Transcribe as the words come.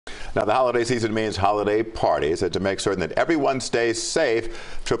Now, the holiday season means holiday parties, and to make certain that everyone stays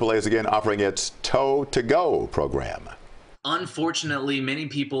safe, AAA is again offering its Tow to Go program. Unfortunately, many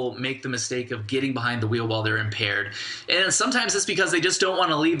people make the mistake of getting behind the wheel while they're impaired. And sometimes it's because they just don't want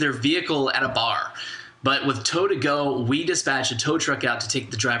to leave their vehicle at a bar. But with Tow to Go, we dispatch a tow truck out to take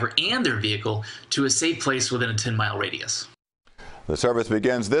the driver and their vehicle to a safe place within a 10-mile radius. The service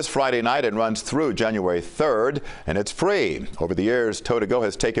begins this Friday night and runs through January 3rd, and it's free. Over the years, Tow to Go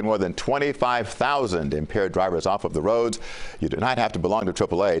has taken more than 25,000 impaired drivers off of the roads. You do not have to belong to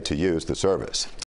AAA to use the service.